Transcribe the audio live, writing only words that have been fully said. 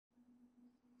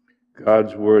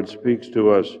God's Word speaks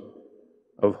to us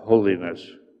of holiness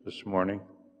this morning.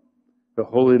 The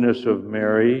holiness of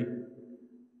Mary.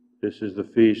 This is the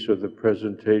feast of the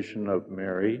presentation of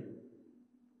Mary.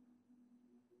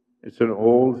 It's an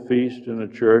old feast in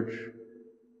the church.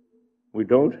 We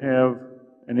don't have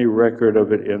any record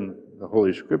of it in the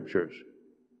Holy Scriptures,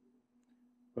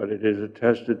 but it is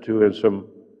attested to in some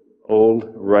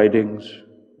old writings,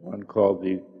 one called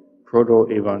the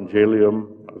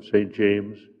Proto-Evangelium of St.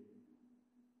 James.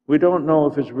 We don't know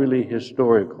if it's really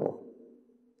historical,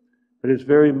 but it's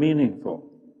very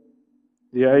meaningful.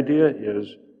 The idea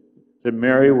is that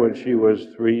Mary, when she was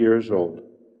 3 years old,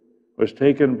 was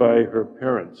taken by her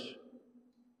parents,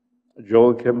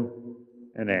 Joachim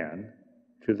and Anne,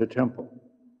 to the temple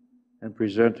and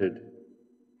presented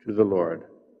to the Lord,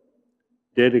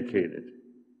 dedicated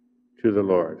to the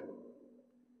Lord.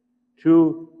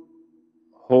 Two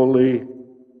holy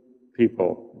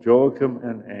people, Joachim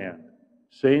and Anne,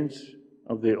 saints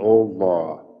of the old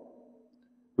law.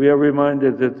 We are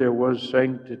reminded that there was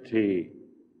sanctity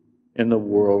in the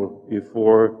world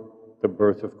before the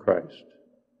birth of Christ.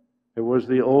 There was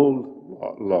the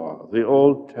old law, the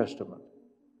Old Testament,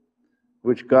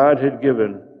 which God had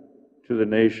given to the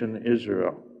nation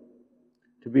Israel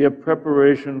to be a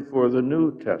preparation for the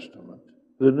New Testament,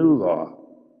 the new law.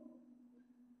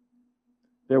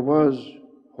 There was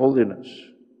holiness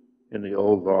in the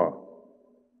old law.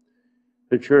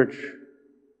 The church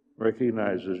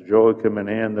recognizes Joachim and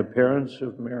Anne, the parents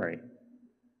of Mary,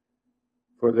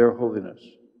 for their holiness.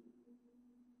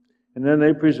 And then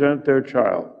they present their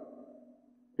child,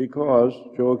 because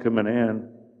Joachim and Anne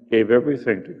gave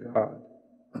everything to God.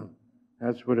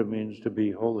 That's what it means to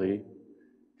be holy,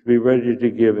 to be ready to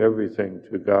give everything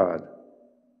to God.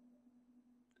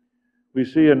 We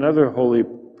see another holy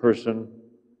person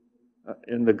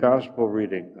in the gospel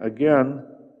reading. Again,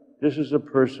 this is a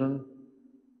person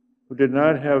who did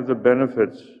not have the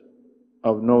benefits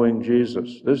of knowing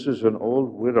Jesus. This is an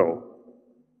old widow.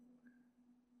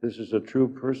 This is a true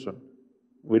person.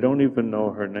 We don't even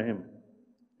know her name.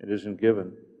 It isn't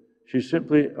given. She's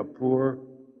simply a poor,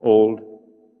 old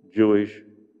Jewish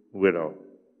widow.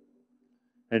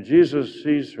 And Jesus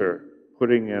sees her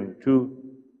putting in 2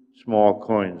 small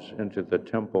coins into the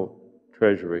temple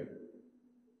treasury.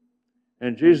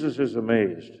 And Jesus is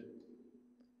amazed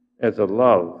at the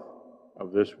love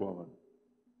of this woman.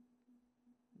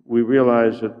 We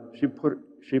realize that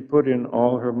she put in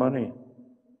all her money.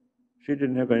 She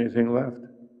didn't have anything left.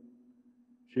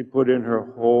 She put in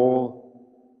her whole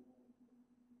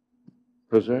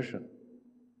possession.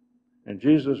 And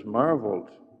Jesus marveled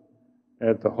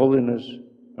at the holiness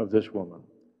of this woman.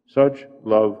 Such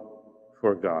love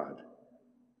for God.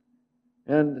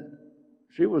 And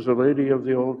she was a lady of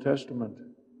the Old Testament.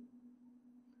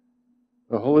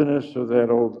 The holiness of that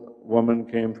old woman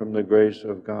came from the grace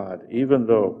of God, even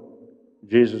though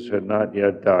Jesus had not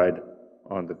yet died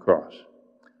on the cross.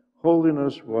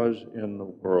 Holiness was in the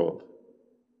world.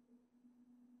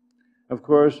 Of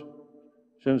course,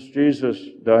 since Jesus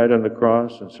died on the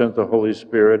cross and sent the Holy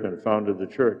Spirit and founded the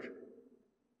church,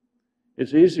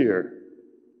 it's easier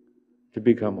to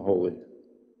become holy.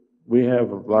 We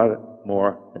have a lot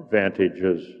more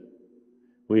advantages.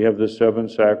 We have the 7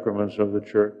 sacraments of the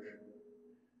church.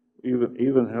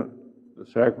 Even the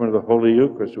sacrament of the Holy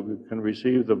Eucharist, we can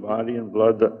receive the body and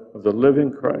blood of the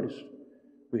living Christ.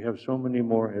 We have so many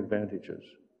more advantages.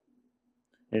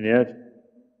 And yet,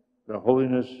 the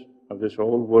holiness of this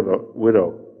old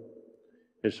widow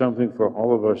is something for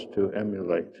all of us to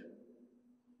emulate.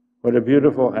 What a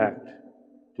beautiful act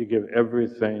to give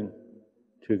everything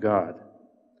to God.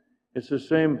 It's the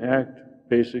same act,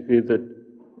 basically, that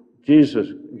Jesus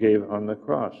gave on the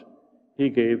cross. He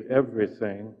gave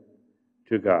everything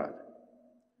to God.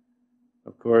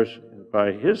 Of course,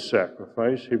 by his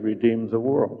sacrifice, he redeemed the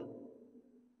world.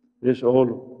 This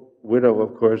old widow,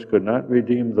 of course, could not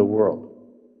redeem the world,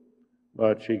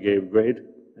 but she gave great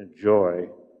joy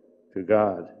to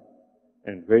God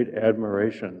and great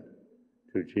admiration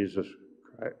to Jesus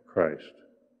Christ.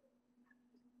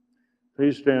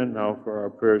 Please stand now for our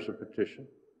prayers of petition.